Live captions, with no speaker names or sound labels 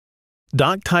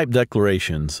Doc type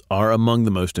declarations are among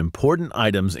the most important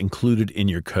items included in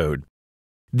your code.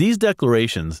 These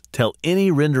declarations tell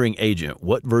any rendering agent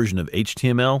what version of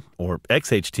HTML or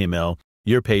XHTML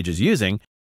your page is using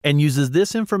and uses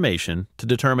this information to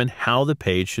determine how the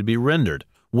page should be rendered.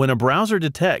 When a browser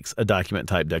detects a document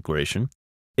type declaration,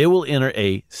 it will enter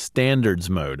a standards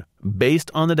mode based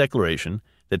on the declaration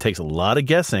that takes a lot of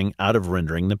guessing out of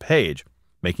rendering the page,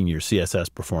 making your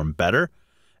CSS perform better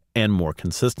and more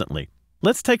consistently.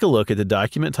 Let's take a look at the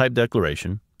document type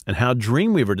declaration and how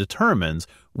Dreamweaver determines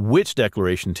which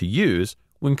declaration to use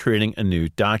when creating a new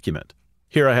document.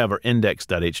 Here I have our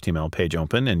index.html page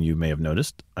open, and you may have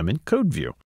noticed I'm in code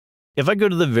view. If I go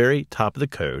to the very top of the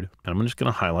code, and I'm just going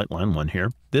to highlight line 1 here,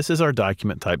 this is our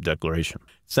document type declaration.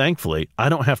 Thankfully, I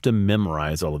don't have to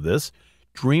memorize all of this.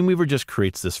 Dreamweaver just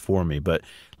creates this for me, but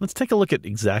let's take a look at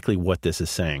exactly what this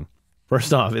is saying.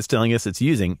 First off, it's telling us it's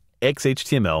using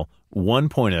XHTML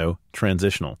 1.0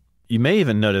 transitional. You may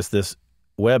even notice this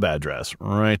web address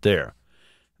right there.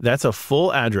 That's a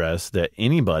full address that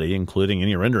anybody, including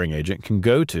any rendering agent, can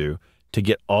go to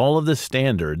get all of the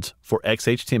standards for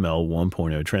XHTML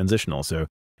 1.0 transitional. So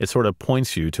it sort of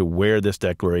points you to where this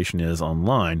declaration is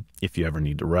online if you ever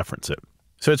need to reference it.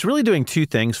 So it's really doing two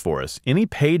things for us. Any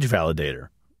page validator,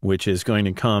 which is going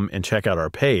to come and check out our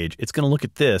page, it's going to look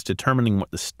at this, determining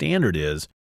what the standard is,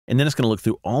 and then it's going to look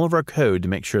through all of our code to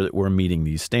make sure that we're meeting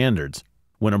these standards.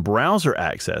 When a browser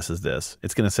accesses this,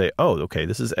 it's going to say, oh, okay,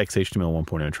 this is XHTML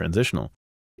 1.0 transitional.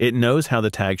 It knows how the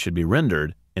tags should be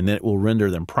rendered, and then it will render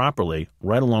them properly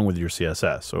right along with your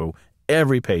CSS. So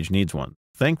every page needs one.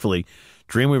 Thankfully,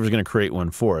 Dreamweaver is going to create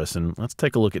one for us, and let's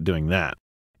take a look at doing that.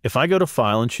 If I go to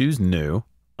File and choose New,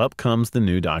 up comes the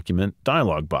New Document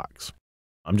dialog box.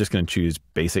 I'm just going to choose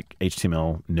Basic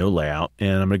HTML, no layout,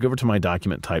 and I'm going to go over to my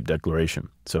document type declaration.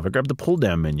 So if I grab the pull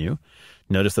down menu,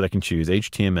 notice that I can choose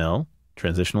HTML,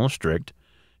 transitional strict,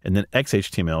 and then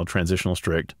XHTML, transitional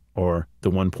strict, or the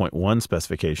 1.1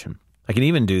 specification. I can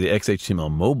even do the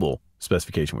XHTML mobile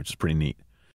specification, which is pretty neat.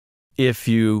 If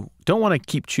you don't want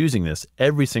to keep choosing this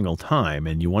every single time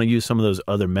and you want to use some of those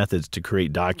other methods to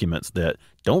create documents that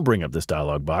don't bring up this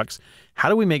dialog box, how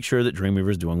do we make sure that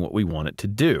Dreamweaver is doing what we want it to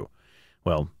do?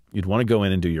 Well, you'd want to go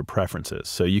in and do your preferences.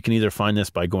 So you can either find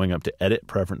this by going up to Edit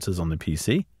Preferences on the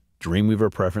PC,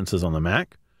 Dreamweaver Preferences on the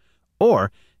Mac,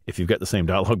 or if you've got the same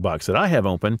dialog box that I have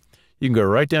open, you can go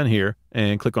right down here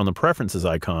and click on the Preferences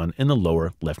icon in the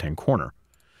lower left-hand corner.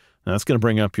 Now that's going to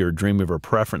bring up your Dreamweaver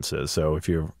preferences. So if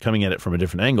you're coming at it from a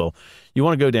different angle, you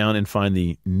want to go down and find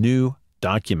the New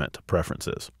Document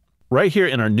Preferences. Right here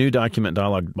in our New Document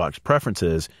dialog box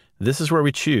preferences, this is where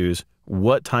we choose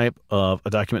what type of a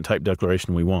document type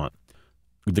declaration we want.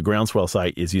 The Groundswell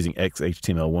site is using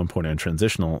XHTML 1.0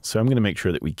 transitional, so I'm going to make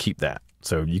sure that we keep that.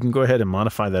 So you can go ahead and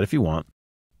modify that if you want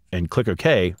and click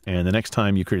OK, and the next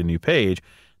time you create a new page,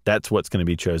 that's what's going to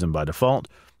be chosen by default,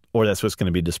 or that's what's going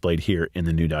to be displayed here in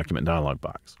the New Document dialog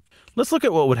box. Let's look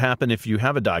at what would happen if you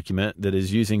have a document that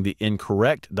is using the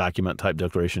incorrect document type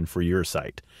declaration for your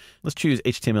site. Let's choose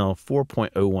HTML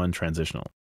 4.01 transitional,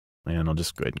 and I'll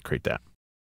just go ahead and create that.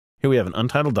 Here we have an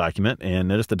untitled document, and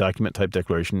notice the document type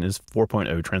declaration is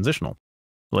 4.0 transitional.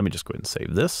 Let me just go ahead and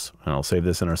save this, and I'll save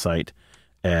this in our site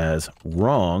as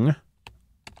wrong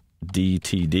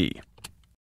DTD.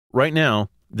 Right now,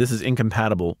 this is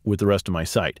incompatible with the rest of my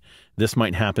site. This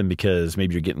might happen because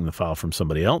maybe you're getting the file from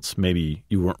somebody else. Maybe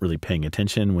you weren't really paying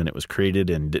attention when it was created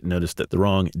and didn't notice that the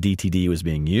wrong DTD was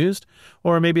being used.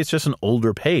 Or maybe it's just an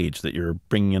older page that you're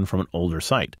bringing in from an older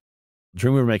site.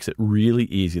 Dreamweaver makes it really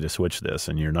easy to switch this,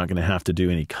 and you're not going to have to do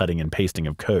any cutting and pasting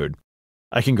of code.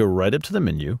 I can go right up to the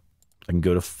menu. I can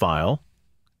go to File,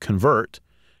 Convert,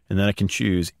 and then I can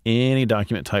choose any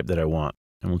document type that I want.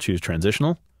 And we'll choose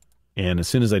transitional. And as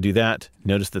soon as I do that,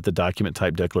 notice that the document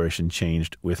type declaration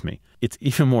changed with me. It's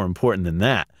even more important than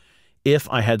that. If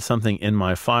I had something in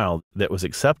my file that was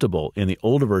acceptable in the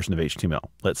older version of HTML,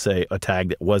 let's say a tag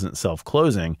that wasn't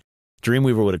self-closing,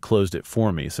 Dreamweaver would have closed it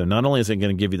for me. So not only is it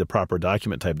going to give you the proper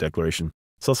document type declaration,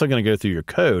 it's also going to go through your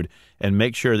code and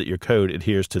make sure that your code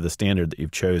adheres to the standard that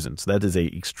you've chosen. So that is an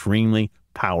extremely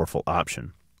powerful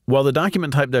option. While the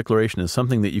document type declaration is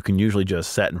something that you can usually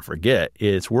just set and forget,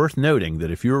 it's worth noting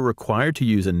that if you're required to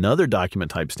use another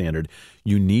document type standard,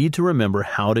 you need to remember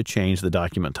how to change the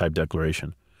document type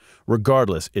declaration.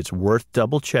 Regardless, it's worth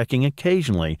double checking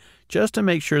occasionally just to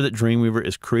make sure that Dreamweaver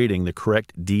is creating the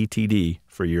correct DTD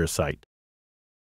for your site.